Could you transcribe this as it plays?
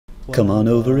Come on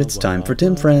over, it's time for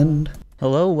TimFriend.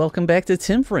 Hello, welcome back to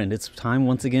TimFriend. It's time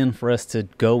once again for us to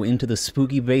go into the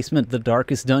spooky basement, the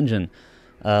darkest dungeon.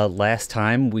 Last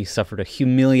time we suffered a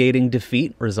humiliating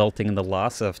defeat, resulting in the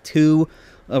loss of two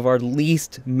of our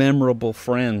least memorable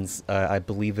friends. I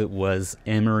believe it was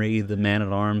Emery, the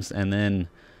man-at-arms, and then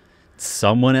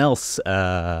someone else,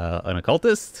 an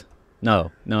occultist?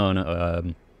 No.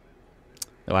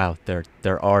 Wow, they're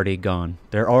already gone.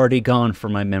 They're already gone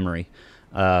from my memory.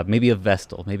 Maybe a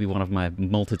Vestal, maybe one of my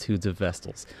multitudes of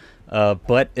Vestals.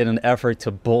 But in an effort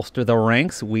to bolster the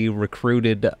ranks, we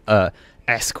recruited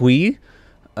Ashwi,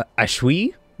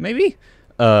 maybe?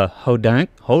 Hodank,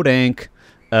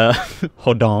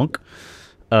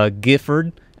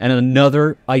 Gifford, and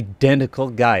another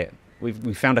identical Guyot.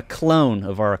 We found a clone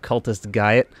of our occultist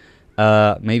Guyot.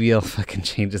 Maybe I'll fucking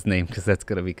change his name because that's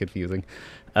gonna be confusing.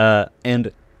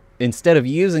 And instead of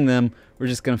using them, we're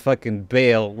just gonna fucking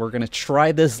bail. We're gonna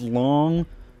try this long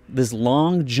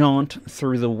jaunt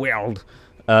through the world,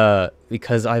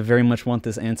 because I very much want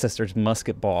this Ancestor's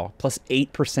Musket Ball. Plus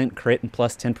 8% crit and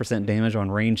plus 10% damage on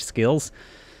ranged skills.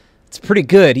 It's pretty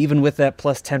good, even with that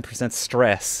plus 10%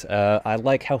 stress. I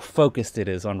like how focused it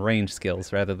is on ranged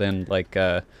skills, rather than, like,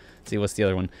 let's see, what's the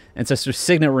other one? Ancestor's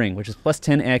Signet Ring, which is plus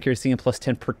 10 accuracy and plus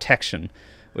 10 protection,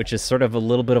 which is sort of a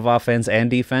little bit of offense and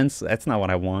defense. That's not what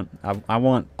I want. I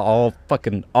want all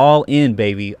in,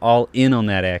 baby. All in on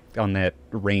that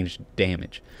ranged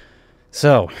damage.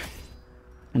 So,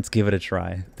 let's give it a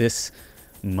try. This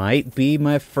might be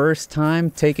my first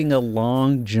time taking a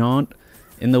long jaunt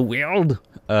in the world.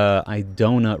 I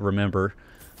do not remember.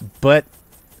 But,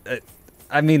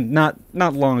 I mean, not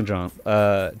long jaunt.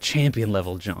 Champion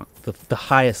level jaunt. The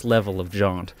highest level of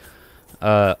jaunt.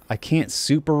 I can't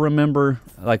super remember,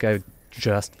 like I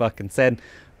just fucking said,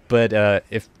 but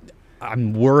if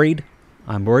I'm worried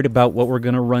about what we're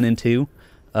gonna run into.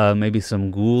 Maybe some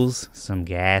ghouls, some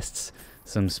ghasts,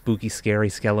 some spooky, scary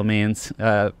skelemans.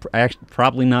 Actually,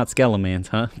 probably not skelemans,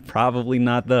 huh? Probably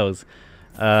not those.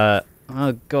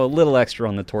 I'll go a little extra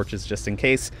on the torches just in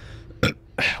case.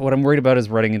 What I'm worried about is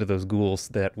running into those ghouls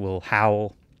that will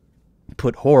howl,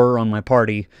 put horror on my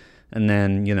party, and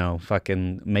then, you know,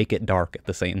 fucking make it dark at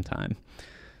the same time.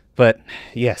 But,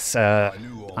 yes, I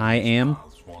am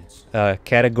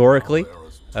categorically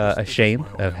ashamed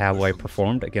of how I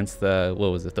performed against the,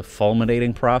 what was it, the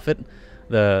fulminating prophet?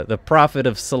 The prophet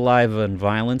of saliva and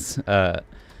violence.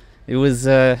 It was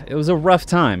a rough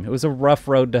time. It was a rough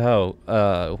road to hoe.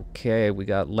 Okay, we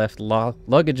got left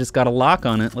luggage, just got a lock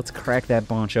on it. Let's crack that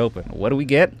bunch open. What do we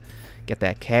get? Get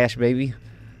that cash, baby.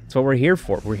 That's what we're here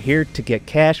for. We're here to get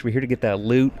cash. We're here to get that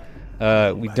loot.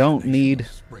 We don't need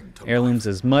heirlooms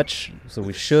as much, so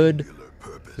we should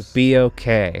be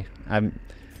okay. I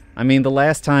mean, the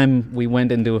last time we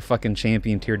went into a fucking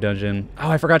champion tier dungeon... Oh,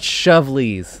 I forgot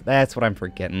Shovelies. That's what I'm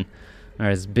forgetting.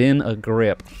 Alright, it's been a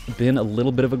grip. Been a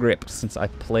little bit of a grip since I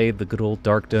played the good old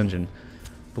Dark Dungeon.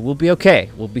 But we'll be okay.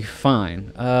 We'll be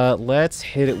fine. Let's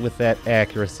hit it with that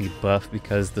accuracy buff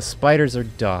because the spiders are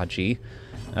dodgy.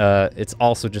 It's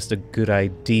also just a good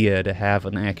idea to have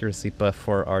an accuracy buff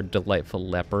for our delightful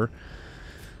leper.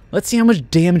 Let's see how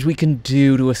much damage we can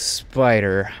do to a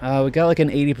spider. We got like an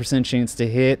 80% chance to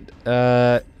hit,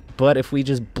 but if we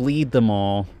just bleed them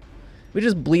all,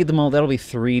 that'll be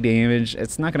 3 damage.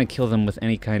 It's not going to kill them with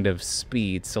any kind of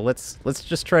speed, so let's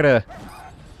just try to...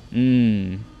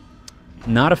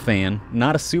 Not a fan.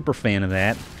 Not a super fan of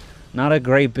that. Not a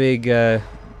great big...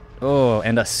 Oh,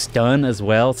 and a stun as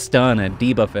well. Stun, a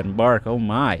debuff, and bark. Oh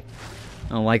my. I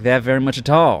don't like that very much at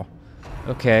all.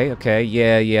 Okay.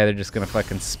 Yeah, they're just gonna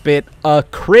fucking spit a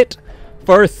crit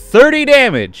for 30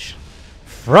 damage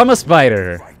from a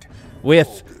spider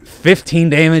with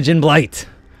 15 damage in blight.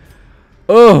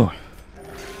 Oh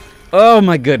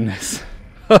my goodness.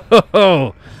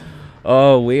 Oh,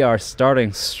 we are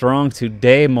starting strong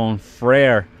today, mon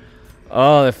frere.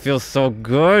 Oh, it feels so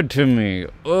good to me.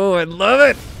 Oh, I love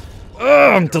it.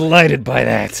 Oh, I'm delighted by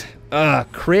that.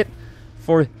 Crit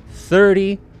for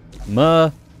 30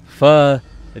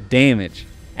 damage.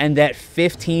 And that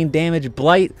 15 damage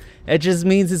blight, it just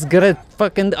means it's gonna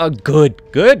fucking...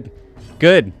 good.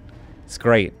 It's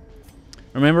great.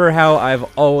 Remember how I've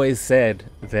always said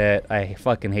that I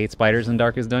fucking hate spiders in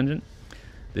Darkest Dungeon?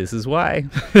 This is why.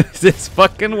 This is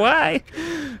fucking why.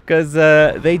 Because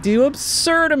they do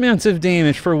absurd amounts of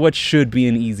damage for what should be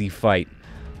an easy fight.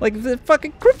 Like the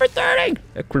fucking crit for 30!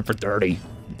 A crit for 30.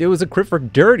 It was a crit for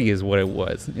dirty is what it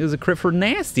was. It was a crit for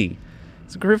nasty.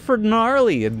 It's a crit for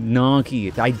gnarly and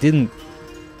nonky. I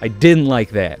didn't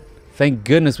like that. Thank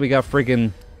goodness we got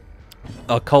freaking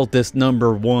occultist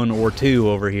number 1 or 2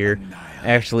 over here.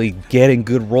 actually getting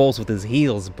good rolls with his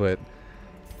heals, but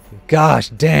gosh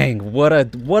dang, what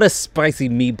a spicy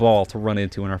meatball to run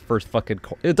into in our first fucking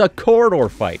it's a corridor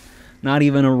fight, not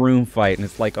even a room fight. And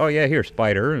it's like, oh yeah, here,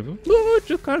 spider, it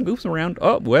just kind of goofs around,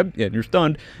 oh, web, and you're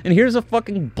stunned, and here's a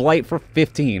fucking blight for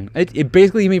 15. It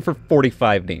basically hit me for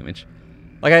 45 damage.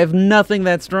 Like, I have nothing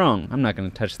that strong. I'm not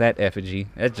gonna touch that effigy.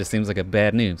 That just seems like a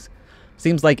bad news.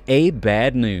 Seems like a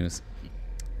bad news.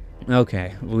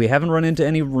 Okay, we haven't run into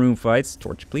any room fights.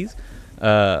 Torch, please.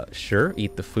 Sure,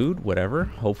 eat the food, whatever.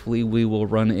 Hopefully we will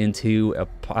run into a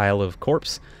pile of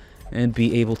corpse and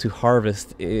be able to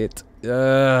harvest it.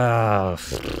 Don't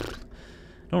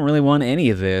really want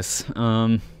any of this.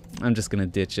 I'm just gonna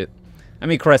ditch it. I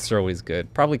mean, crests are always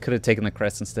good. Probably could have taken the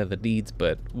crests instead of the deeds,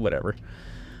 but whatever.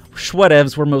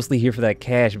 Schwatevs, we're mostly here for that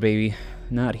cash, baby.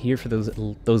 Not here for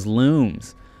those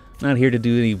looms. Not here to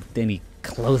do any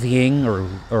clothing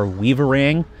or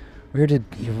weavering.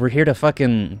 We're here to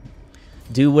fucking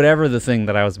do whatever the thing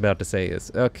that I was about to say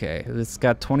is. Okay, it's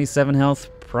got 27 health,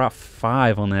 prop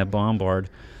 5 on that bombard.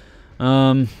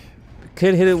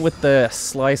 Could hit it with the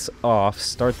slice off,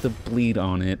 start the bleed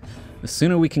on it. The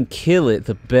sooner we can kill it,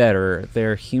 the better.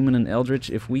 They're human and eldritch.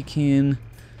 If we can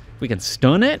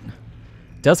stun it.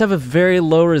 Does have a very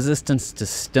low resistance to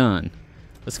stun.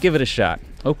 Let's give it a shot.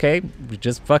 Okay, we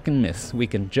just fucking miss. We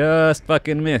can just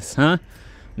fucking miss, huh?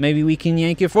 Maybe we can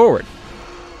yank it forward.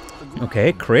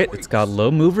 Okay, crit. It's got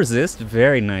low move resist.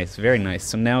 Very nice, very nice.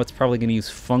 So now it's probably gonna use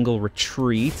fungal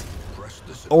retreat.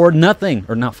 Or nothing.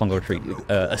 Or not fungal retreat.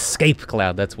 Escape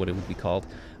cloud, that's what it would be called.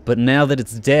 But now that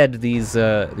it's dead, these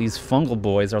fungal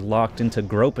boys are locked into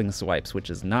groping swipes,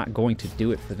 which is not going to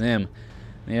do it for them.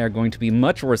 They are going to be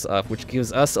much worse off, which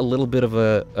gives us a little bit of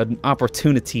an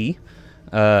opportunity.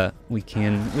 We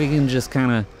can just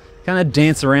kind of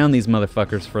dance around these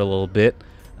motherfuckers for a little bit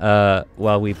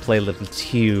while we play a little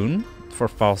tune for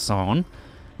Falson,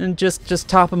 and just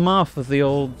top them off with the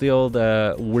old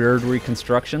weird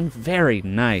reconstruction. Very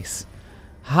nice.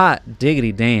 Hot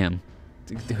diggity damn.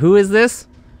 Who is this?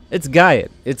 It's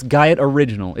Gaiet. It's Gaiet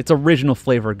original. It's original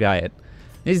flavor Gaiet.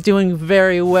 He's doing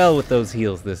very well with those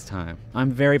heals this time. I'm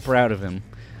very proud of him.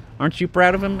 Aren't you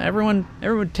proud of him? Everyone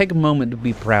take a moment to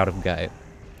be proud of Gaiet.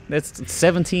 That's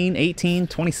 17, 18,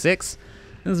 26.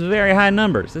 Those very high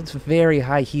numbers. It's very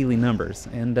high healing numbers.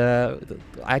 And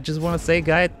I just want to say,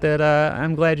 Gaiet, that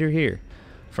I'm glad you're here.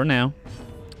 For now.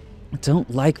 I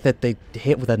don't like that they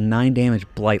hit with a 9 damage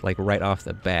blight like right off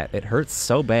the bat. It hurts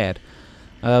so bad.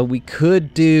 We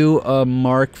could do a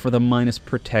mark for the minus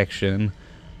protection.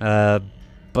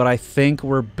 But I think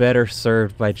we're better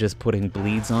served by just putting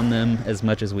bleeds on them as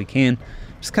much as we can.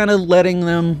 Just kind of letting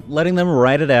them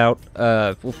ride it out.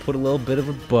 We'll put a little bit of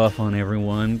a buff on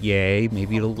everyone. Yay,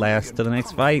 maybe it'll last to the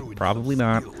next fight. Probably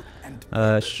not.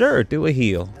 Sure, do a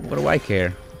heal. What do I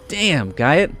care? Damn,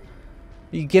 Gaiet.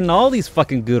 You're getting all these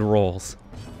fucking good rolls.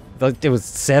 It was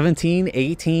 17,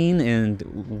 18, and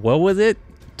what was it?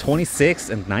 26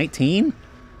 and 19?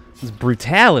 It was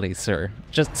brutality, sir.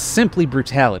 Just simply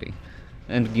brutality.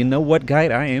 And you know what,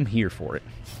 Gaiet? I am here for it.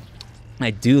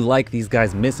 I do like these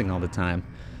guys missing all the time.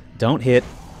 Don't hit.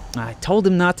 I told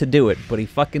him not to do it, but he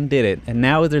fucking did it. And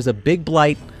now there's a big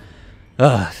blight.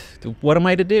 Ugh. What am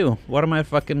I to do? What am I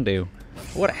fucking do?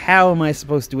 How am I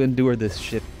supposed to endure this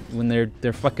shit when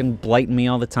they're fucking blighting me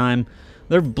all the time?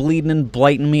 They're bleeding and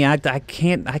blighting me. I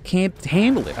can't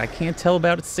handle it. I can't tell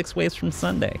about it 6 ways from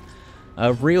Sunday.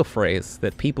 A real phrase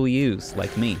that people use,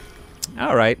 like me.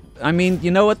 Alright, I mean,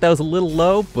 you know what, that was a little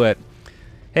low, but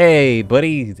hey,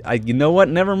 buddy, you know what,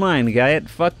 never mind, Gaiet,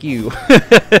 fuck you.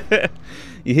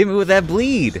 You hit me with that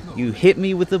bleed. You hit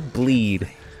me with a bleed.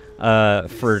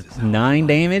 For 9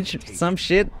 damage, some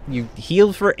shit. You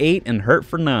healed for 8 and hurt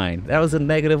for 9. That was a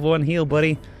 -1 heal,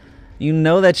 buddy. You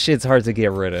know that shit's hard to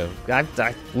get rid of.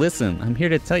 Listen, I'm here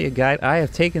to tell you, Gaiet, I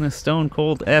have taken a stone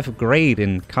cold F grade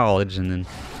in college and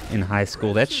in high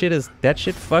school. That shit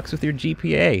fucks with your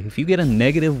GPA. If you get a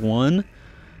 -1,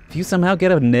 if you somehow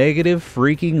get a negative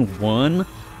freaking 1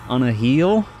 on a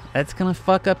heal, that's gonna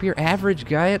fuck up your average,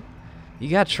 Gaiet. You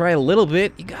gotta try a little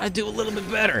bit. You gotta do a little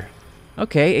bit better.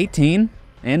 Okay, 18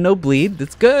 and no bleed.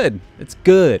 That's good. It's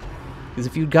good. Because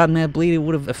if you'd gotten that bleed, it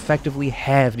would have effectively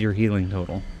halved your healing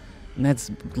total. And that's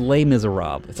Les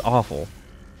Miserables. It's awful.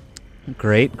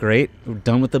 Great, great. We're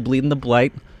done with the bleed and the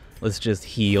blight. Let's just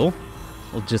heal.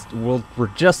 We're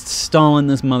just stalling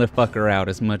this motherfucker out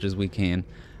as much as we can.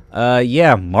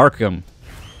 Yeah, mark him.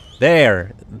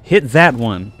 There. Hit that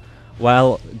one.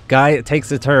 While Gaiet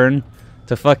takes a turn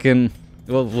to fucking...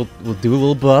 We'll do a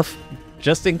little buff.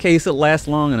 Just in case it lasts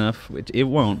long enough. Which it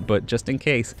won't, but just in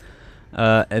case.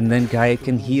 And then Gaiet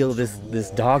can heal this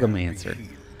Dogomancer.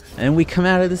 And we come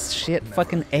out of this shit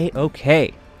fucking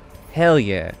A-okay. Hell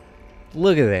yeah.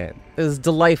 Look at that. It was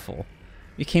delightful.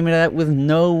 We came out of that with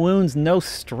no wounds, no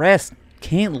stress.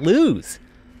 Can't lose.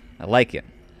 I like it.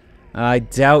 I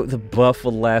doubt the buff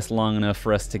will last long enough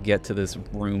for us to get to this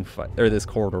room fight, or this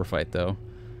corridor fight, though.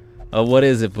 What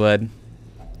is it, bud?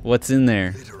 What's in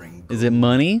there? Is it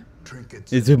money?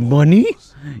 Is it money?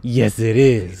 Yes, it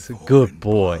is. Good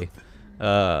boy.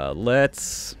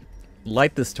 Let's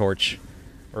light this torch.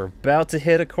 We're about to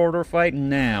hit a corridor fight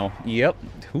now. Yep.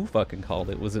 Who fucking called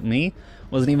it? Was it me?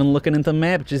 Wasn't even looking at the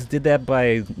map. Just did that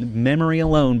by memory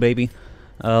alone, baby.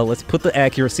 Let's put the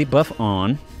accuracy buff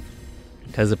on.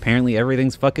 Because apparently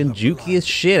everything's fucking jukey as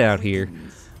shit out here.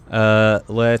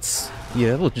 We'll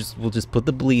just put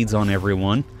the bleeds on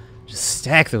everyone. Just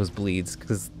stack those bleeds,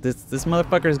 because this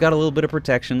motherfucker's got a little bit of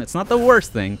protection. It's not the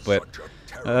worst thing, but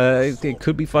it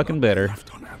could be fucking better.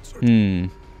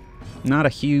 Not a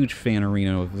huge fan,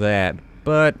 Reno, of that.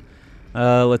 But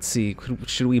let's see.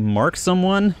 Should we mark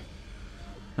someone?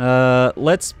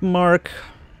 Let's mark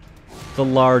the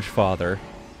Large Father.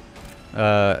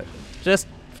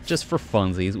 Just for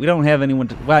funsies. We don't have anyone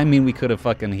to... Well, I mean, we could have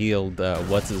fucking healed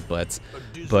what's-his-butts,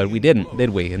 but we didn't, did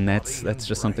we? And that's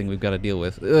just something we've got to deal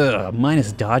with. Ugh,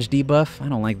 minus dodge debuff? I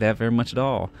don't like that very much at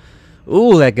all.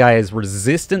 Ooh, that guy is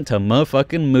resistant to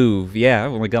motherfucking move. Yeah,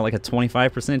 I've only got like a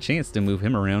 25% chance to move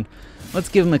him around. Let's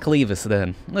give him a clevis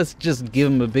then. Let's just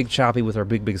give him a big choppy with our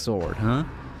big sword, huh?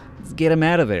 Let's get him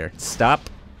out of there. Stop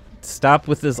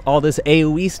with all this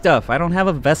AoE stuff. I don't have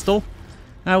a Vestal.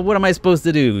 What am I supposed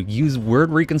to do? Use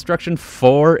word reconstruction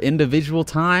 4 individual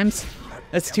times?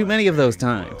 That's too many of those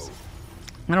times.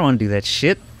 I don't want to do that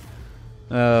shit.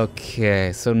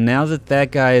 Okay, so now that that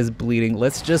guy is bleeding,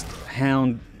 let's just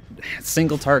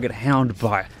single target hound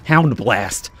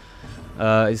blast.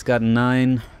 He's got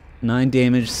 9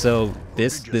 damage, so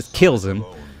this kills him,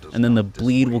 and then the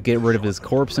bleed will get rid of his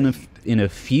corpse in a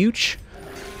future.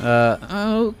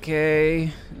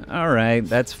 Okay. Alright,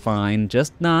 that's fine.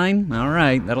 Just 9.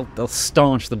 Alright, that'll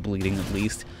staunch the bleeding at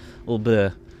least.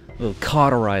 It'll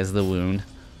cauterize the wound.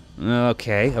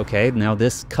 Okay. Now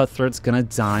this cutthroat's gonna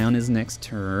die on his next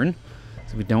turn.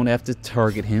 So we don't have to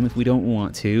target him if we don't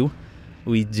want to.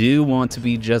 We do want to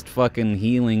be just fucking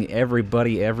healing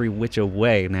everybody every which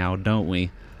way now, don't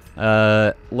we?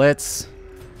 Let's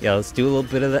do a little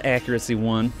bit of the accuracy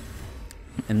one.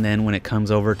 And then when it comes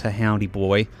over to Houndy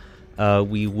Boy,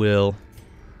 we will...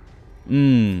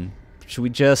 should we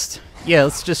just... Yeah,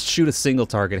 let's just shoot a single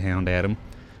target hound at him.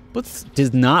 But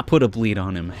does not put a bleed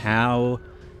on him. How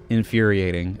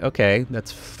infuriating. Okay,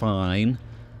 that's fine.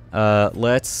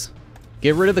 Let's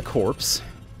get rid of the corpse.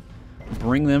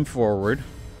 Bring them forward.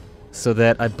 So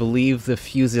that I believe the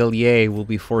Fusilier will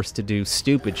be forced to do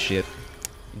stupid shit.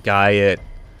 Guyet,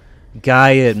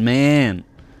 man.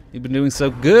 You've been doing so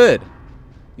good.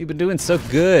 You've been doing so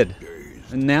good.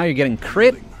 And now you're getting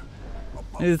crit?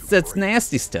 That's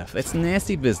nasty stuff. That's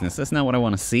nasty business. That's not what I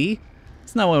want to see.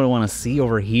 That's not what I want to see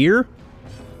over here.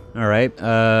 Alright,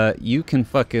 you can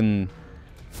fucking...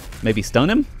 maybe stun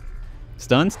him?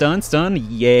 Stun.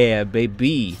 Yeah,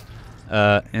 baby.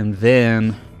 And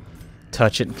then...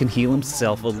 touch it, can heal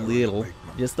himself a little.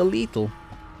 Just a little.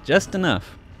 Just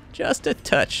enough. Just a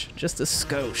touch. Just a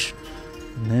skosh.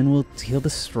 And then we'll heal the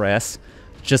stress.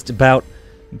 Just about...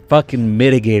 fucking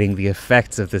mitigating the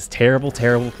effects of this terrible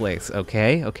place.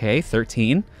 Okay,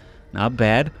 13. Not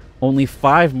bad. Only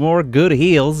 5 more good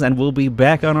heals and we'll be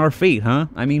back on our feet, huh?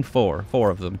 I mean 4. 4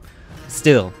 of them.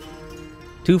 Still.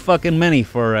 Too fucking many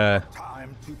for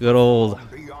good old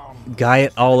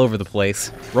Guyet all over the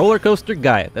place. Roller coaster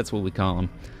Guyet, that's what we call him.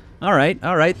 Alright,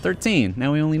 13.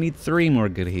 Now we only need 3 more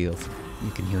good heals.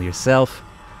 You can heal yourself.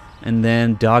 And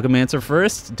then Dogomancer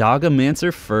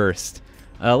first.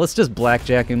 Let's just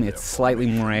blackjack him. It's slightly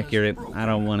more accurate. I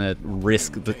don't want to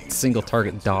risk the single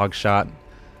target dog shot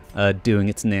doing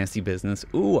its nasty business.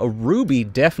 Ooh, a ruby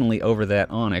definitely over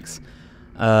that onyx.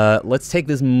 Let's take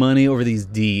this money over these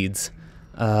deeds.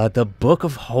 The Book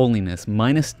of Holiness,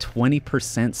 minus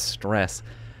 20% stress.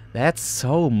 That's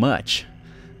so much.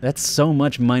 That's so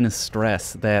much minus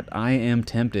stress that I am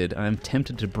tempted. I'm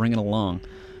tempted to bring it along.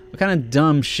 What kind of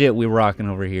dumb shit we rocking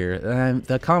over here?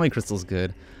 The Kami Crystal's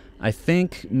good. I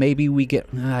think maybe we get...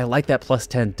 I like that plus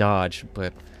 10 dodge,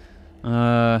 but...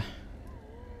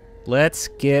 let's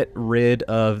get rid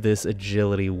of this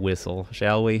agility whistle,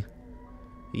 shall we?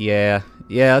 Yeah,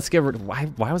 let's get rid...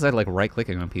 Why was I, like,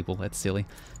 right-clicking on people? That's silly.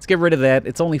 Let's get rid of that.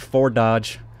 It's only 4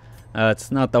 dodge.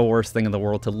 It's not the worst thing in the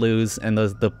world to lose, and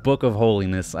the Book of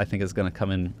Holiness, I think, is going to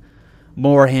come in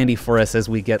more handy for us as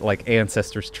we get, like,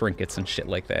 Ancestors trinkets and shit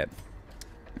like that.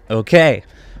 Okay.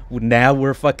 Now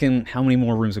we're fucking... How many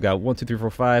more rooms we got? 1, 2, 3, 4,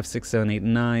 5, 6, 7, 8,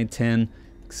 9, 10...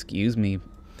 Excuse me.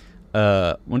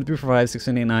 1, 2, 3, 4, 5, 6,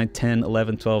 7, 8, 9, 10,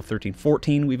 11, 12, 13,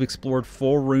 14. We've explored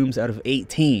 4 rooms out of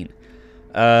 18.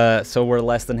 So we're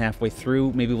less than halfway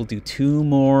through. Maybe we'll do 2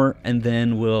 more, and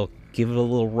then we'll give it a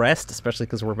little rest, especially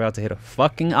because we're about to hit a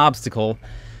fucking obstacle.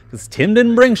 Because Tim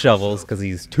didn't bring shovels, because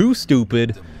he's too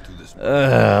stupid.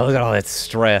 Look at all that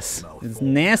stress. It's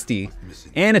nasty.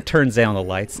 And it turns down the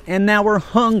lights, and now we're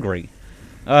hungry.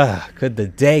 Could the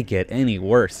day get any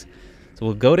worse? So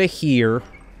we'll go to here.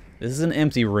 This is an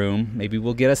empty room. Maybe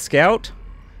we'll get a scout.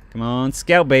 Come on,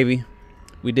 scout, baby.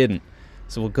 We didn't.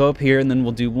 So we'll go up here, and then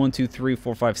we'll do 1, 2, 3,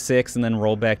 4, 5, 6, and then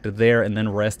roll back to there, and then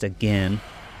rest again.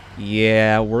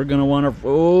 Yeah, we're gonna want to...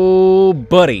 Oh,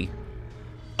 buddy.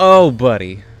 Oh,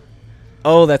 buddy.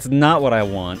 Oh, that's not what I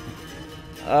want.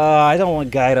 I don't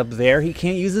want Guide up there. He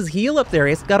can't use his heal up there.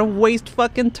 He's gotta waste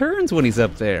fucking turns when he's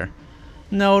up there.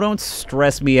 No, don't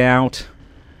stress me out.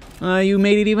 You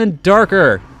made it even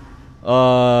darker.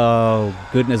 Oh,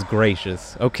 goodness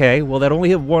gracious. Okay, well, that only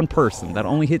hit 1 person. That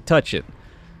only hit touch it.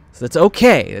 So that's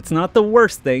okay. It's not the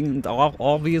worst thing.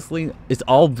 Obviously, it's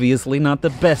obviously not the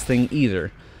best thing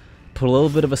either. Put a little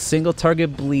bit of a single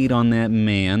target bleed on that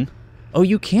man. Oh,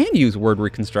 you can use word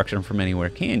reconstruction from anywhere,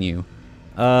 can you?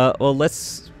 Well,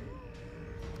 let's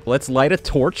light a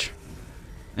torch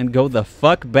and go the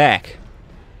fuck back.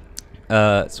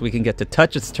 So we can get to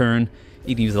touch its turn.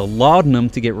 He can use a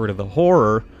laudanum to get rid of the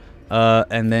horror.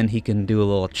 And then he can do a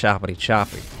little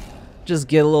choppity-choppy. Just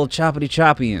get a little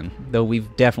choppity-choppy in. Though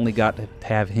we've definitely got to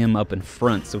have him up in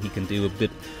front so he can do a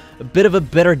bit of a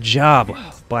better job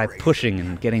by pushing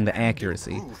and getting the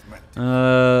accuracy.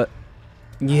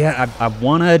 Yeah, I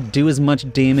want to do as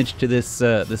much damage to this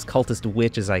this cultist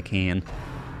witch as I can.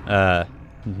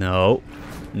 No,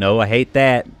 I hate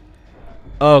that.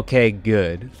 Okay,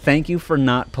 good. Thank you for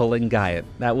not pulling Gaiet.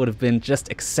 That would have been just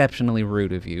exceptionally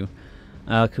rude of you.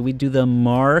 Could we do the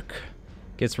mark?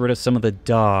 Gets rid of some of the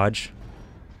dodge.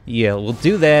 Yeah, we'll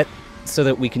do that so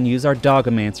that we can use our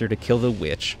Dogomancer to kill the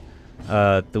witch.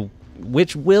 The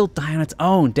witch will die on its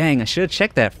own. Dang, I should have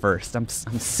checked that first. I'm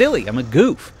silly. I'm a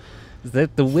goof. The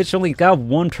witch only got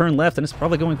 1 turn left, and it's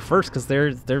probably going first because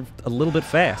they're a little bit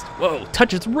fast. Whoa,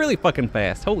 touch is really fucking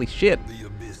fast. Holy shit.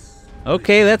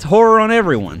 Okay, that's horror on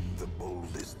everyone.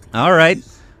 All right.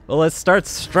 Well, let's start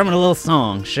strumming a little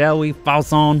song, shall we,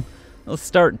 Falson? Let's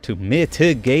start to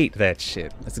mitigate that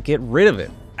shit. Let's get rid of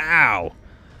it. Ow.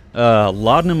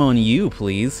 Laudanum on you,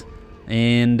 please.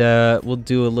 And we'll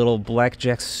do a little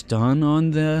blackjack stun on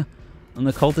the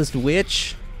cultist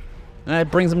witch.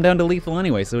 That brings them down to lethal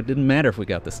anyway, so it didn't matter if we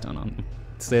got the stun on them.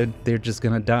 Instead, they're just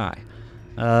gonna die.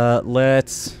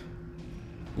 Let's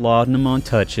laudanum on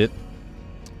touch it.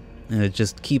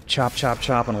 Just keep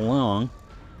chopping along.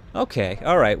 Okay,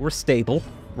 alright, we're stable.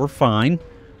 We're fine.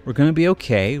 We're gonna be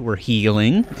okay. We're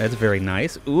healing. That's very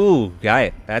nice. Ooh,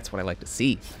 Gaiet. That's what I like to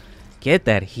see. Get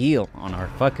that heal on our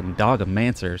fucking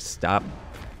Dogomancer. Stop.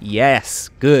 Yes.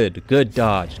 Good. Good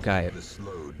dodge, Gaiet.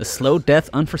 The slow death,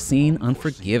 unforeseen,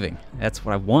 unforgiving. That's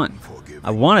what I want. I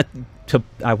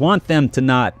want them to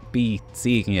not be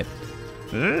seeing it.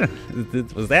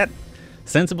 Was that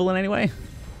sensible in any way?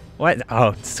 What?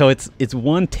 Oh, so it's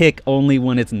 1 tick only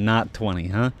when it's not 20,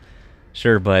 huh?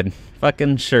 Sure, bud.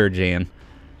 Fucking sure, Jan.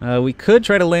 We could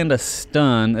try to land a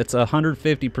stun. It's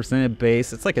 150%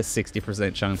 base. It's like a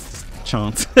 60%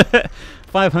 chance.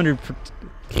 500,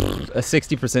 a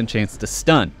 60% chance to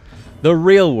stun. The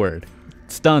real word.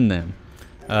 Stun them.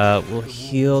 We'll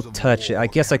heal touch it. I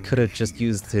guess I could have just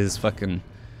used his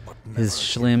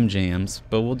Schlim Jams,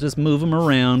 but we'll just move him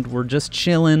around. We're just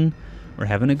chilling. We're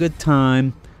having a good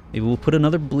time. Maybe we'll put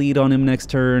another bleed on him next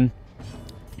turn.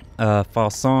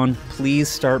 Falson, please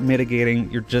start mitigating.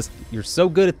 You're so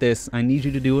good at this. I need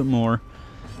you to do it more.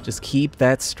 Just keep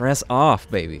that stress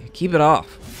off, baby. Keep it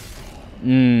off.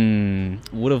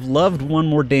 Would have loved 1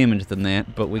 more damage than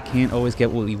that, but we can't always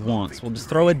get what he wants. We'll just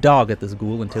throw a dog at this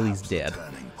ghoul until he's dead.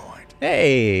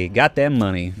 Hey, got that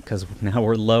money, because now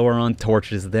we're lower on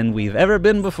torches than we've ever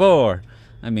been before.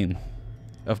 I mean,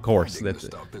 of course, it's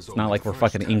not like we're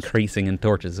fucking increasing in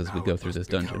torches as we go through this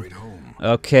dungeon.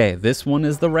 Okay, this one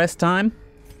is the rest time.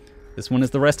 This one is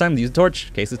the rest time. Use a torch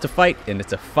in case it's a fight, and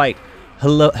it's a fight.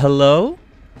 Hello? Hello?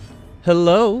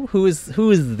 Hello? Who is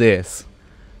this?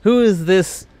 Who is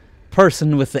this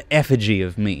person with the effigy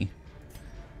of me?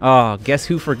 Oh, guess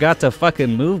who forgot to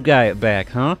fucking move Gaiet back,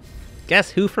 huh? Guess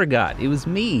who forgot? It was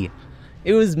me.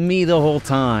 It was me the whole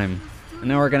time. And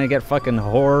now we're gonna get fucking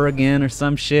horror again or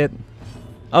some shit.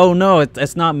 Oh no,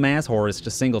 it's not mass horror, it's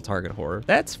just single target horror.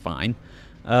 That's fine.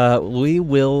 We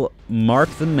will mark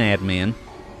the madman.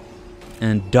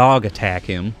 and dog attack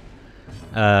him.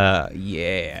 Yeah,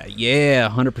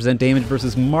 100% damage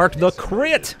versus Mark the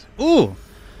crit. Ooh,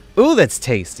 that's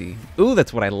tasty. Ooh,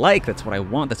 that's what I like. That's what I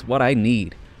want. That's what I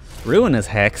need. Ruinous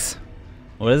Hex.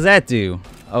 What does that do?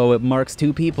 Oh, it marks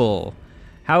 2 people.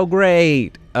 How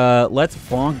great. Let's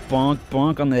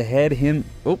bonk on the head him.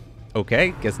 Oh,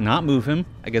 okay. Guess not move him.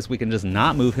 I guess we can just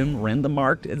not move him. Rend the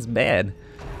marked. It's bad.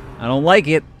 I don't like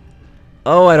it.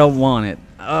 Oh, I don't want it.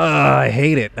 I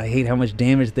hate it. I hate how much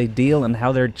damage they deal and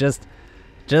how they're just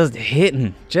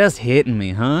hitting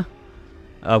me, huh?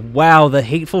 Wow, the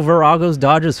Hateful Virago's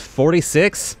dodge is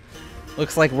 46.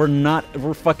 Looks like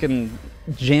we're fucking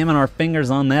jamming our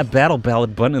fingers on that battle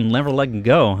ballad button and never letting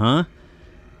go, huh?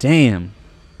 Damn.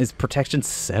 Is protection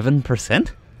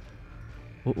 7%?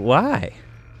 Why?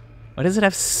 Why does it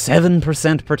have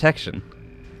 7% protection?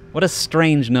 What a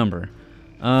strange number.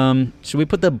 Should we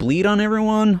put the bleed on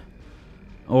everyone?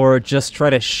 Or just try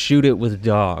to shoot it with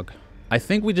dog? I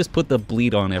think we just put the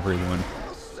bleed on everyone.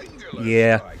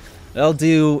 Yeah. It'll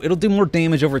do more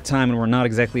damage over time, and we're not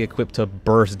exactly equipped to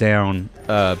burst down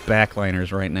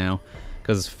backliners right now.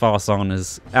 Because Fosson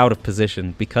is out of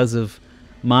position because of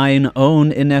mine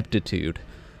own ineptitude.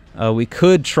 We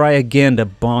could try again to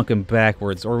bonk him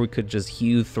backwards, or we could just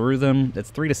hew through them. That's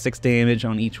 3 to 6 damage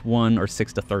on each one, or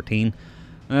 6 to 13.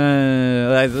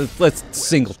 Let's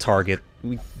single target.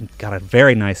 We got a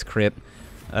very nice crit.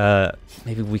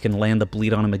 Maybe we can land the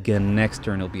bleed on him again next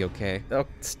turn, it'll be okay. Oh,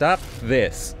 stop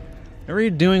this. Whatever you're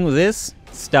doing with this,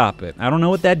 stop it. I don't know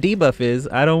what that debuff is.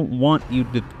 I don't want you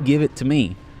to give it to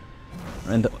me.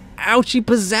 And ouchie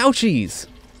pazouchies!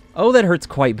 Oh, that hurts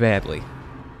quite badly.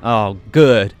 Oh,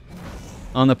 good.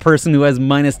 On the person who has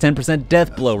minus 10%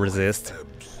 death blow resist.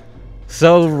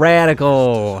 So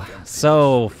radical.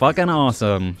 So fucking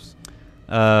awesome.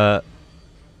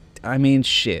 I mean,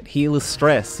 shit. Heal his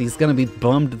stress. He's gonna be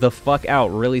bummed the fuck out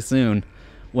really soon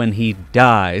when he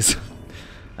dies.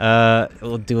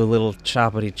 We'll do a little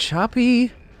choppity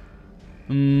choppy.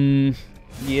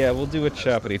 Yeah, we'll do a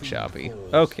choppity choppy.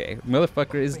 Okay,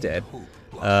 motherfucker is dead.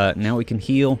 Now we can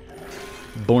heal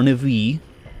Bornavi.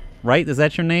 Right? Is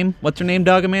that your name? What's your name,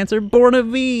 Dogomancer?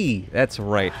 Bornavi! That's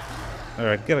right.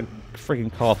 Alright, gotta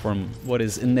freaking call from what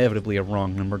is inevitably a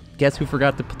wrong number. Guess who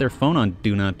forgot to put their phone on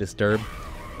Do Not Disturb?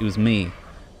 It was me.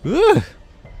 Ugh.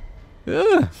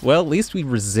 Ugh. Well, at least we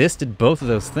resisted both of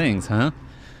those things, huh?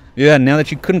 Yeah, now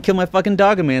that you couldn't kill my fucking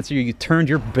Dogomancer, you turned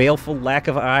your baleful lack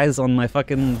of eyes on my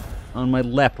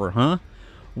leper, huh?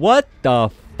 What the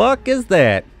fuck is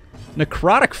that?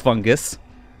 Necrotic fungus?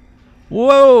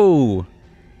 Whoa!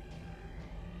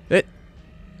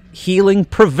 Healing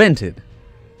prevented.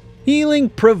 Healing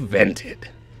prevented.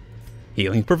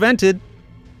 Healing prevented.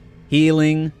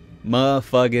 Healing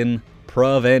motherfucking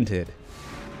prevented.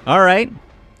 Alright.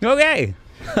 Okay.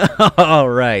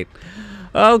 Alright.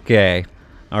 Okay.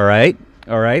 Alright.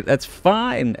 Alright. That's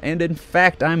fine. And in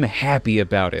fact, I'm happy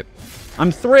about it.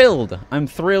 I'm thrilled. I'm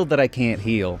thrilled that I can't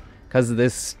heal. Because of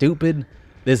this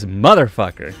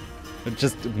motherfucker.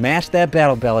 Just mash that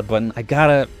battle ballad button.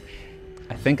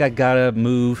 I think I gotta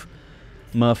move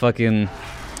motherfucking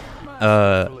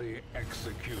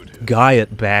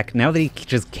Gaiat back. Now that he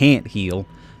just can't heal,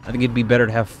 I think it'd be better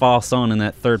to have Fosson in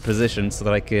that third position so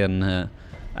that I can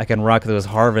rock those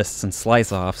harvests and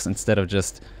slice-offs instead of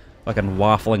just fucking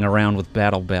waffling around with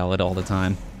Battle Ballad all the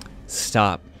time.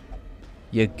 Stop.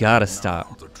 You gotta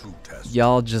stop.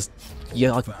 Y'all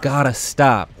gotta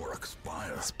stop.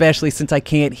 Especially since I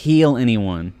can't heal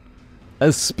anyone.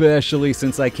 Especially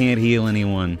since I can't heal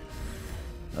anyone.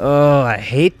 Oh, I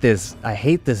hate this. I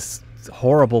hate this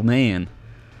horrible man.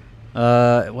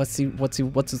 What's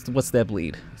that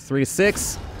bleed? 3 to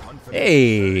 6?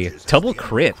 Hey, double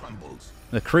crit.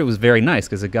 The crit was very nice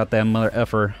because it got that mother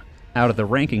effer out of the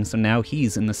ranking, so now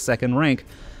he's in the 2nd rank.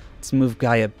 Let's move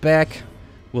Gaia back.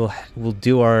 We'll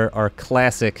do our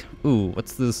classic. Ooh,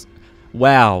 what's this?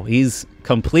 Wow, he's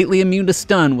completely immune to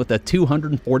stun with a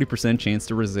 240% chance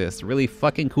to resist. Really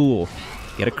fucking cool.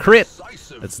 Get a crit.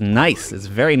 That's nice. It's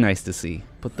very nice to see.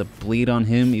 Put the bleed on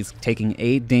him. He's taking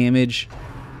 8 damage,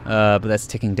 but that's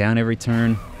ticking down every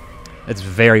turn. That's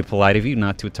very polite of you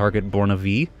not to target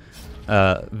Bornavi.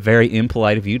 Very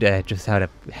impolite of you to just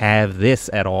have this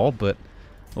at all, but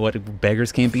what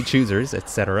beggars can't be choosers,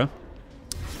 etc.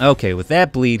 Okay, with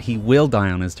that bleed, he will die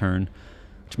on his turn,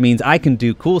 which means I can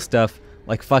do cool stuff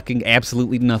like fucking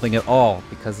absolutely nothing at all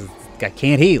because I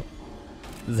can't heal.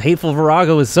 This hateful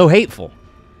Virago is so hateful.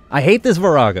 I hate this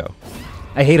Virago.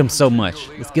 I hate him so much.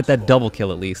 Let's get that double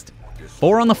kill at least.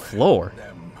 4 on the floor.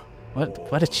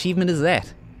 What achievement is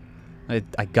that?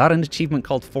 I got an achievement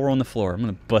called 4 on the floor. I'm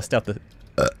gonna bust out the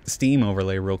Steam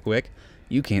overlay real quick.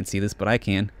 You can't see this, but I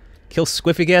can. Kill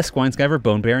Squiffygas, Squineskyver,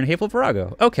 Bone Bear, and Hateful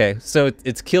Virago. Okay, so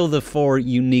it's kill the 4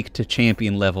 unique to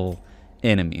champion level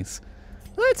enemies.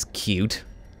 Well, that's cute.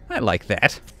 I like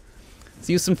that. Let's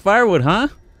use some firewood, huh?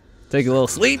 Take a little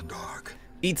sleep,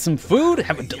 eat some food,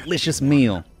 have a delicious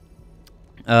meal.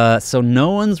 So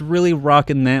no one's really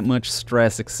rocking that much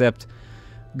stress except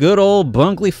good old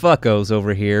Bunkley Fuckos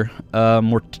over here.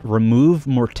 Remove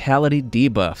mortality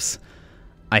debuffs.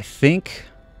 I think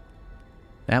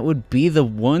that would be the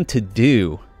one to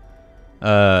do.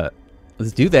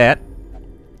 Let's do that.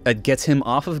 It gets him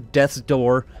off of Death's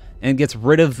Door and gets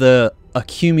rid of the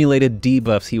accumulated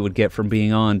debuffs he would get from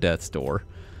being on Death's Door.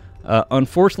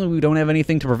 Unfortunately, we don't have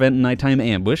anything to prevent nighttime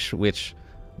ambush, which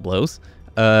blows.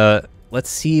 Let's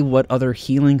see what other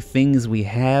healing things we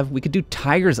have. We could do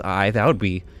Tiger's Eye. That would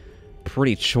be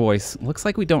pretty choice. Looks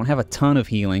like we don't have a ton of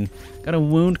healing. Got a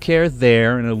wound care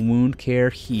there and a wound care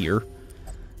here.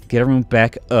 Get everyone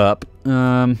back up.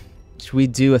 Should we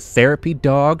do a therapy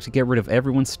dog to get rid of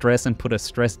everyone's stress and put a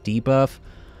stress debuff?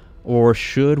 Or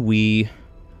should we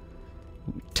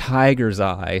Tiger's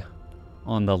Eye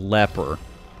on the leper?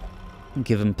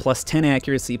 Give him plus 10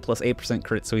 accuracy, plus 8%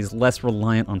 crit, so he's less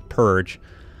reliant on purge.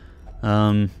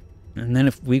 And then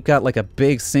if we've got like a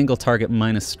big single target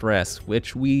minus stress,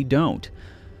 which we don't.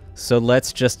 So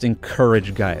let's just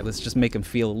encourage Guy. Let's just make him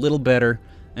feel a little better.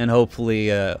 And hopefully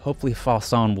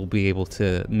Falson will be able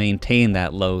to maintain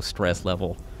that low stress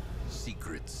level.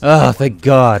 Oh, thank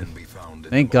God.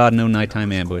 Thank God no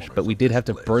nighttime ambush. But we did have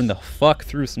to burn the fuck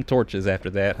through some torches after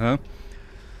that, huh?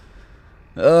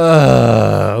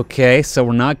 Okay, so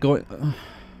we're not going...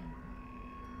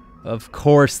 Of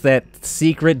course, that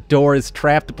secret door is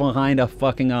trapped behind a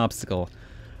fucking obstacle.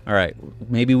 Alright,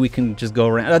 maybe we can just go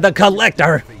around... the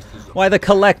Collector! Why the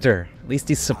Collector? At least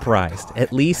he's surprised.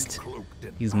 At least...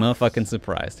 he's motherfucking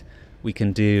surprised. We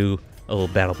can do a little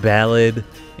battle ballad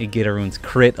and get everyone's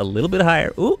crit a little bit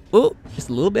higher. Ooh, just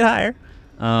a little bit higher.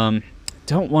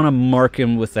 Don't want to mark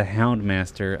him with the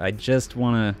Houndmaster. I just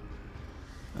want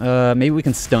to... maybe we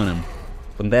can stun him.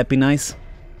 Wouldn't that be nice?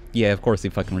 Yeah, of course he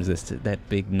fucking resisted. That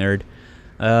big nerd.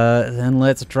 Then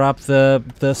let's drop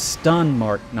the stun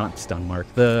mark. Not stun mark.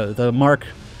 The mark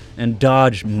and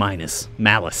dodge minus.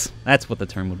 Malice. That's what the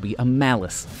term would be. A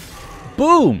malice.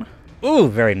 Boom! Ooh,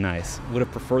 very nice. Would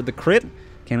have preferred the crit.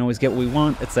 Can't always get what we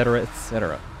want, etc.,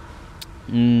 etc.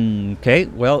 Okay,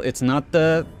 well, it's not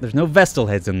the... there's no Vestal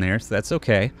heads in there, so that's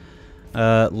okay.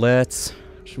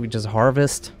 Should we just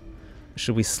harvest?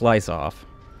 Should we slice off?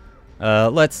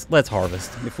 Let's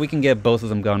harvest. If we can get both of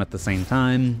them gone at the same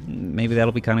time, maybe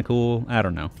that'll be kind of cool. I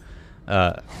don't know.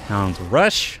 Hound's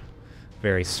Rush.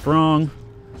 Very strong.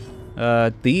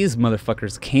 These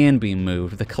motherfuckers can be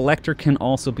moved. The Collector can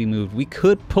also be moved. We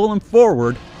could pull him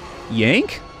forward.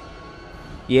 Yank?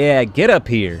 Yeah, get up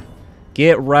here.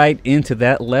 Get right into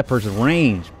that leper's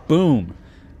range. Boom.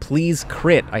 Please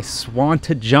crit. I swan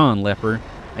to John, leper.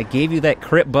 I gave you that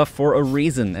crit buff for a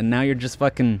reason, and now you're just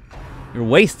fucking... you're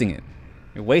wasting it.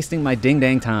 You're wasting my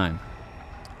ding-dang time.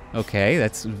 Okay,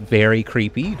 that's very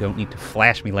creepy. You don't need to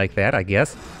flash me like that, I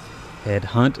guess.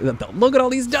 Headhunt. Look at all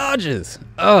these dodges.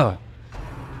 Ugh.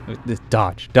 This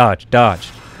dodge.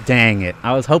 Dang it.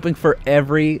 I was hoping for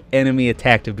every enemy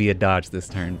attack to be a dodge this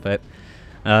turn, but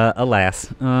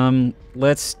alas.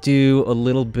 Let's do a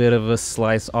little bit of a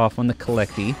slice off on the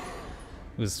Collecty.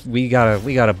 We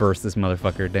gotta burst this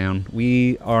motherfucker down.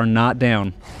 We are not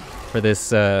down for this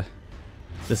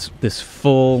this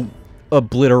full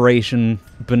obliteration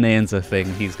bonanza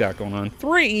thing he's got going on.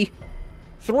 Three.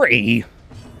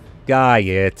 Guy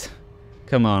it.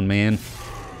 Come on, man.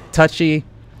 Touchy,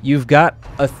 you've got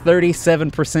a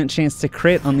 37% chance to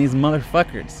crit on these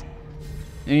motherfuckers.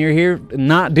 And you're here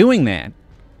not doing that.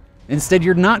 Instead,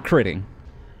 you're not critting.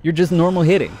 You're just normal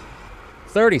hitting.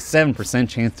 37%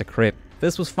 chance to crit. If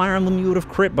this was Fire Emblem, you would have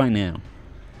crit by now.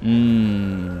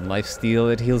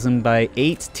 Lifesteal, it heals him by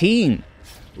 18.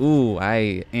 Ooh,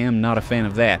 I am not a fan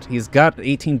of that. He's got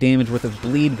 18 damage worth of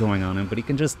bleed going on him, but he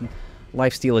can just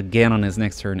lifesteal again on his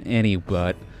next turn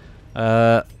but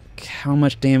how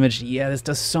much damage? Yeah, this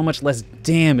does so much less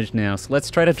damage now. So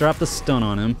let's try to drop the stun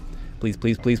on him. Please,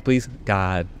 please, please, please.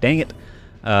 God dang it.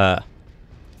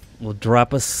 We'll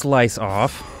drop a slice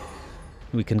off.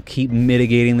 We can keep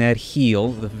mitigating that heal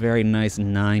with a very nice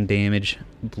 9 damage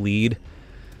bleed.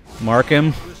 Mark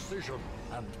him.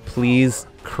 Please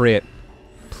crit.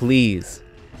 Please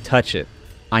touch it.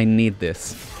 I need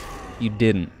this. You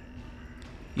didn't.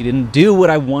 You didn't do what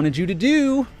I wanted you to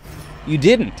do. You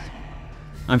didn't.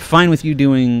 I'm fine with you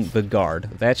doing the guard.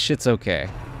 That shit's okay.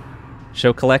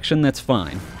 Show collection, that's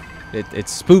fine.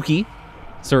 It's spooky,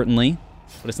 certainly.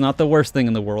 But it's not the worst thing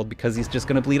in the world because he's just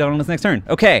gonna bleed out on his next turn.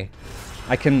 Okay.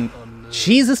 I can...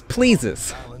 Jesus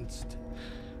pleases.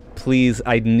 Please,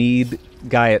 I need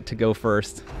Gaiet to go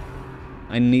first.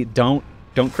 I need... Don't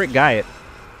crit Gaiet.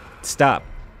 Stop.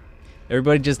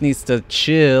 Everybody just needs to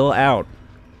chill out.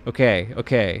 Okay.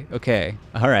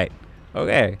 Alright.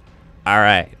 Okay.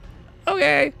 Alright.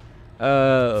 Okay.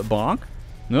 Bonk?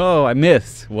 No, I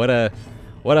missed. What a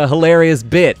hilarious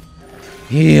bit.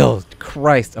 Heal.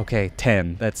 Christ. Okay,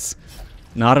 10. That's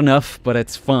not enough, but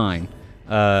it's fine.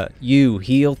 You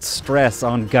healed stress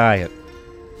on Gaiet.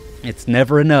 It's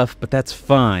never enough, but that's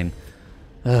fine.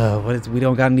 We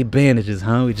don't got any bandages,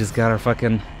 huh? We just got our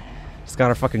fucking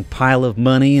pile of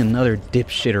money and other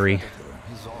dipshittery.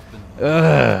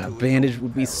 Bandage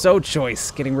would be so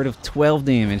choice, getting rid of 12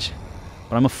 damage.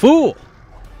 But I'm a fool.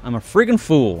 I'm a friggin'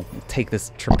 fool. I'll take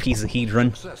this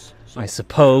trapezohedron, I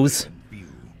suppose.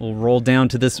 We'll roll down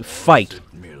to this fight.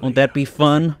 Won't that be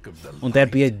fun? Won't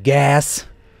that be a gas?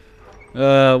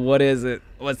 What is it?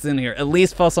 What's in here? At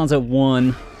least Falson's at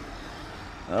 1.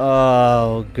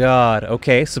 Oh, God.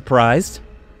 Okay, surprised.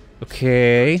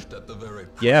 Okay.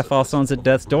 Yeah, Falson's at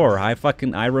death's door. I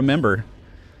remember.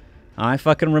 I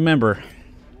fucking remember.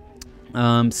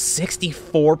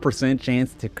 64%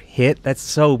 chance to hit? That's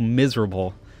so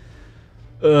miserable.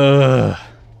 Ugh.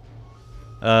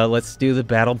 Let's do the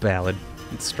battle ballad.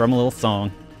 Let's strum a little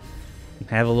song.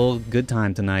 Have a little good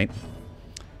time tonight.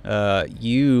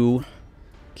 You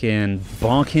can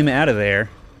bonk him out of there.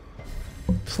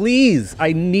 Please,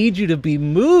 I need you to be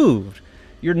moved.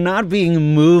 You're not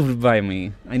being moved by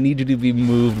me. I need you to be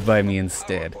moved by me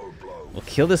instead. We'll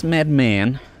kill this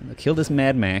madman. We'll kill this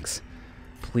Mad Max.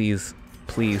 Please,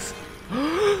 please.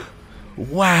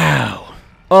 Wow.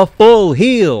 A full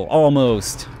heal,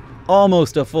 almost.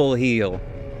 Almost a full heal.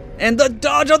 And the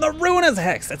dodge on the Ruinous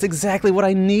Hex. That's exactly what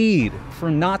I need for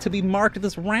not to be marked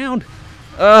this round.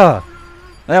 Ugh.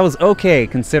 That was okay,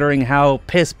 considering how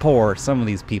piss poor some of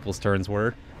these people's turns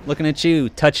were. Looking at you,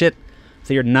 touch it.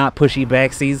 So you're not pushy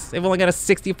backsies. They've only got a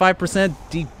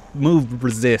 65% move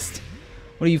resist.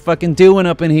 What are you fucking doing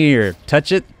up in here?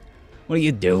 Touch it? What are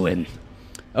you doing?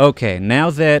 Okay, now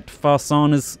that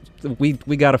Falson is... We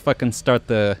gotta fucking start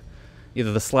the...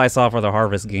 Either the slice off or the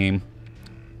harvest game.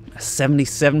 A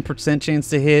 77% chance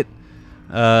to hit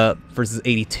versus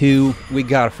 82. We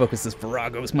gotta focus this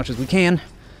Virago as much as we can.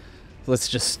 Let's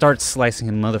just start slicing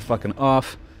him motherfucking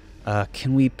off.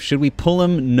 Should we pull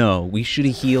him? No, we should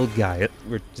have healed Gaiet.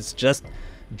 We're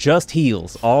just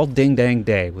heals all ding dang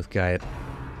day with Gaiet.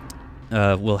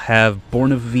 We'll have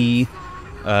Born of V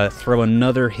throw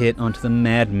another hit onto the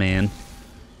Madman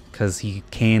because he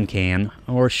can.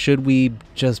 Or should we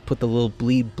just put the little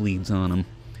bleeds on him?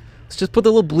 Let's just put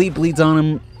the little bleeds on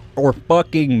him or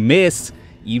fucking miss,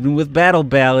 even with Battle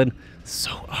Ballad.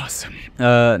 So awesome.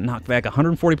 Knockback,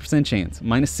 140% chance.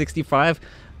 Minus 65.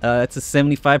 That's a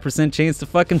 75% chance to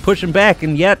fucking push him back,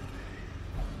 and yet,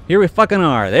 here we fucking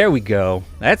are. There we go.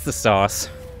 That's the sauce.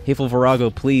 Hateful Virago,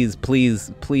 please use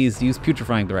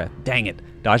Putrefying Breath. Dang it.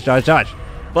 Dodge.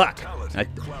 Fuck. I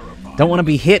don't want to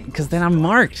be hit, because then I'm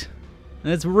marked.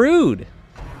 And it's rude.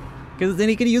 Because then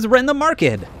he could use Rend the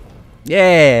Marked.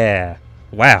 Yeah.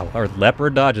 Wow. Or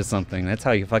Leper dodges something. That's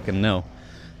how you fucking know.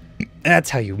 That's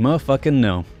how you motherfucking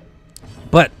know.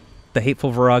 But the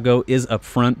Hateful Virago is up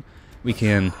front. We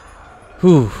can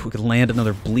land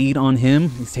another bleed on him.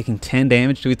 He's taking 10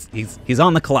 damage. He's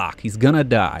on the clock. He's gonna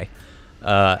die.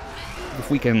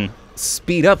 If we can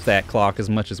speed up that clock as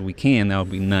much as we can, that would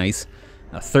be nice.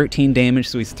 13 damage,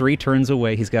 so he's 3 turns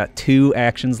away. He's got 2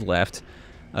 actions left.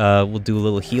 We'll do a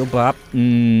little heal bop.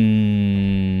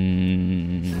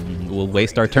 We'll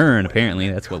waste our turn, apparently.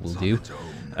 That's what we'll do.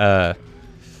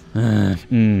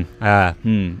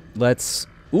 Let's...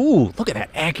 Ooh, look at that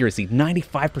accuracy.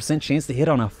 95% chance to hit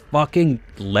on a fucking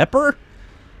leper?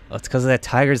 Oh, it's because of that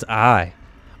tiger's eye.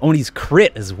 Oh, and he's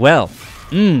crit as well.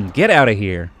 Get out of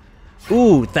here.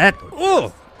 Ooh, the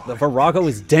Virago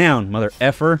is down, mother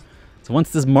effer. So once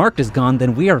this marked is gone,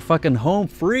 then we are fucking home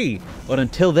free. But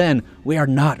until then, we are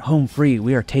not home free.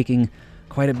 We are taking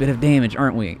quite a bit of damage,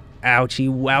 aren't we? Ouchie,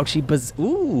 wouchie,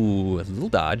 ooh, a little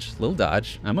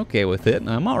dodge. I'm okay with it.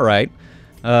 I'm all right.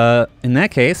 In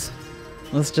that case,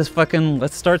 let's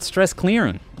start stress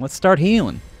clearing. Let's start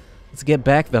healing. Let's get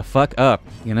back the fuck up,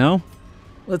 you know?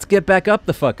 Let's get back up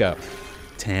the fuck up.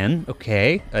 10,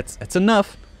 okay, that's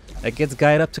enough. That gets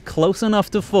Gaiet up to close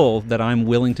enough to full that I'm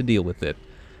willing to deal with it.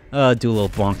 Do a little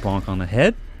bonk on the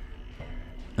head.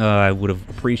 I would have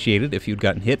appreciated if you'd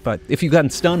gotten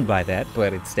stunned by that,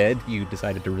 but instead you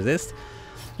decided to resist.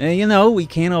 And we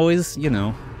can't always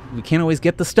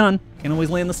get the stun. Can't always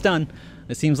land the stun.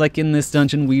 It seems like in this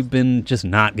dungeon we've been just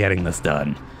not getting the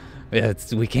stun.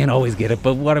 We can't always get it,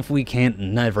 but what if we can't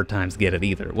never times get it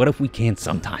either? What if we can't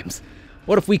sometimes?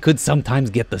 What if we could sometimes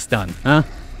get the stun, huh?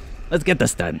 Let's get the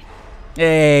stun.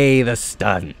 Hey, the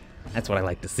stun. That's what I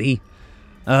like to see.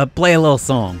 Play a little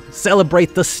song.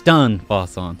 Celebrate the stun,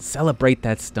 boss on. Celebrate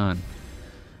that stun.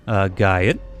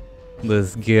 Guyet.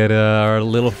 Let's get our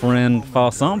little friend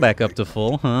Fasson back up to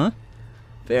full, huh?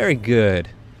 Very good.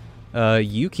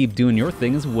 You keep doing your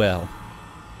thing as well.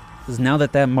 Because now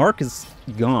that that mark is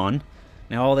gone,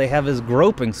 now all they have is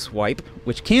Groping Swipe,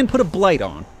 which can put a blight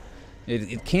on.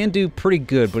 It can do pretty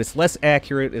good, but it's less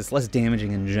accurate, it's less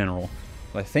damaging in general.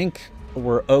 So I think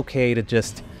we're okay to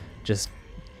just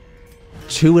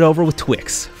chew it over with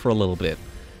Twix for a little bit.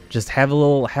 Just have a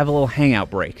little hangout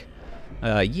break.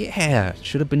 Yeah,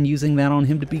 should have been using that on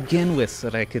him to begin with so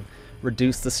that I could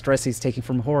reduce the stress he's taking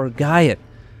from horror. Guyet,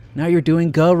 now you're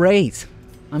doing great.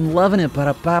 I'm loving it,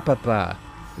 ba-da-ba-ba-ba.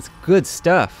 It's good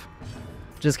stuff.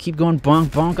 Just keep going bonk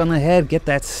bonk on the head. Get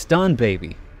that stun,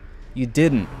 baby. You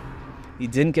didn't. You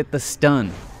didn't get the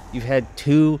stun. You've had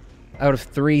 2 out of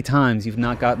 3 times you've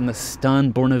not gotten the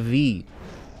stun. Bornavi.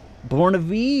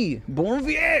 Bornavi.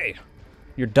 Bornavi.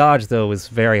 Your dodge, though, is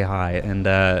very high, and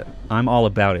I'm all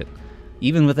about it.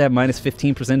 Even with that minus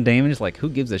 15% damage, like, who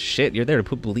gives a shit? You're there to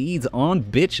put bleeds on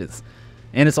bitches.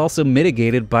 And it's also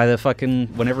mitigated by the fucking,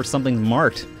 whenever something's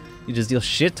marked, you just deal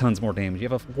shit tons more damage. You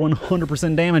have a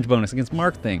 100% damage bonus against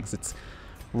marked things. It's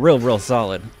real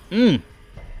solid.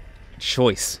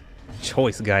 Choice.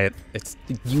 Choice, Guyet. It's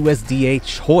USDA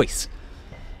choice.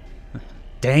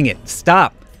 Dang it.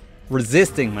 Stop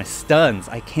resisting my stuns.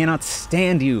 I cannot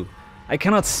stand you. I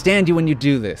cannot stand you when you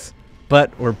do this.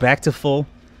 But we're back to full.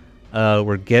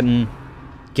 We're getting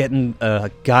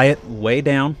Guyet way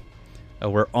down.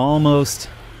 We're almost.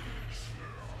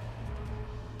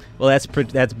 Well, that's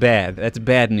bad. That's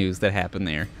bad news that happened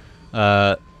there.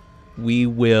 We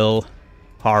will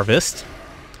harvest.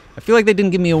 I feel like they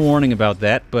didn't give me a warning about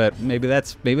that, but maybe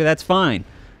that's fine.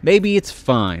 Maybe it's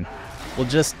fine.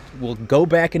 We'll go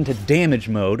back into damage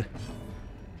mode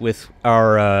with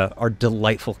our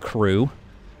delightful crew,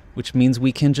 which means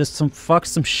we can just fuck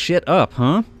some shit up,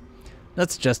 huh?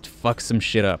 Let's just fuck some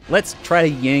shit up. Let's try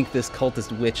to yank this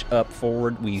cultist witch up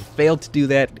forward. We failed to do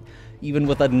that, even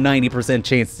with a 90%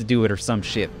 chance to do it or some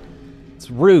shit.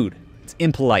 It's rude. It's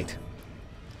impolite.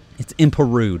 It's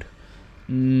impa-rude.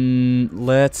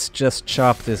 Let's just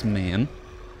chop this man.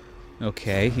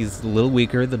 Okay, he's a little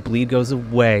weaker. The bleed goes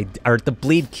away. Or the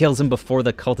bleed kills him before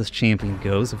the cultist champion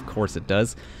goes. Of course it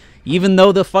does. Even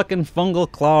though the fucking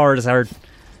fungal claws are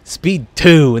speed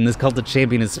 2 and this cultist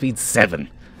champion is speed 7.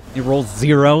 He rolled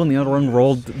 0 and the other one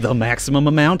rolled the maximum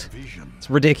amount. It's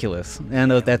ridiculous. And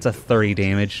that's a 30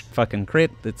 damage fucking crit.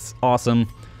 It's awesome.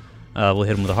 We'll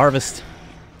hit him with a harvest.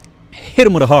 Hit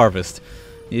him with a harvest.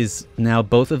 Now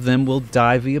both of them will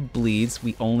die via bleeds.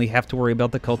 We only have to worry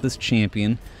about the cultist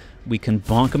champion. We can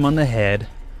bonk him on the head.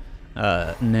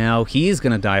 Now he's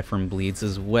gonna die from bleeds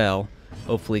as well.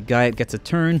 Hopefully Guyet gets a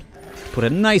turn. Put a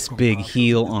nice big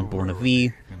heal on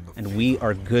Bornavi. And we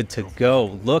are good to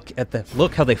go. Look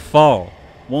how they fall.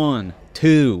 1,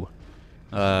 2.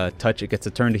 Touch it gets a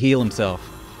turn to heal himself.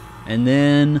 And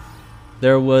then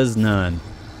there was none.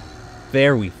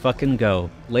 There we fucking go.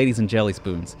 Ladies and jelly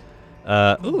spoons.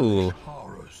 Ooh.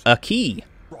 A key.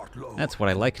 That's what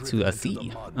I like to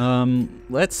see.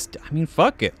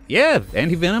 Fuck it. Yeah,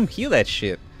 anti-venom, heal that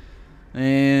shit.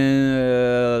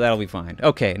 And that'll be fine.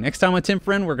 Okay, next time on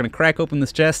TimFriend, we're gonna crack open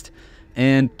this chest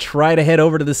and try to head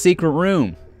over to the secret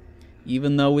room,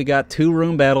 even though we got 2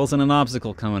 room battles and an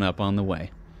obstacle coming up on the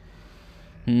way.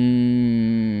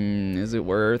 Is it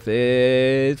worth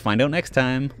it? Find out next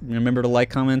time. Remember to like,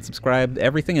 comment, subscribe,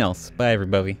 everything else. Bye,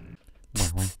 everybody. We're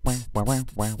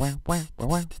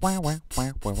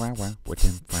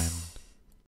TimFriend.